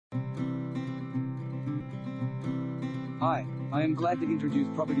Hi, I am glad to introduce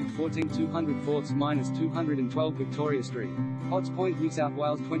property 14200-212 Victoria Street, Potts Point, New South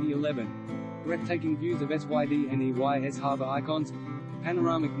Wales 2011. Breathtaking views of SYDNEYS harbour icons.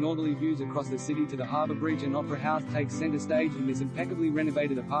 Panoramic northerly views across the city to the harbour bridge and opera house take centre stage in this impeccably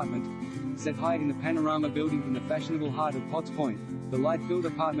renovated apartment. Set high in the panorama building in the fashionable heart of Potts Point, the light-filled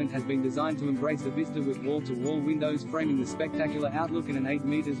apartment has been designed to embrace the vista with wall-to-wall windows framing the spectacular outlook and an 8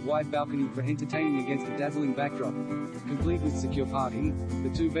 meters wide balcony for entertaining against a dazzling backdrop. Complete with secure parking, the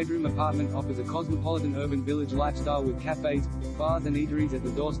 2-bedroom apartment offers a cosmopolitan urban village lifestyle with cafes, bars and eateries at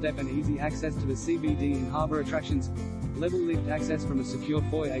the doorstep and easy access to the CBD and harbour attractions. Level lift access from a secure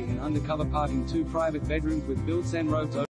foyer and undercover parking, 2 private bedrooms with built-in roads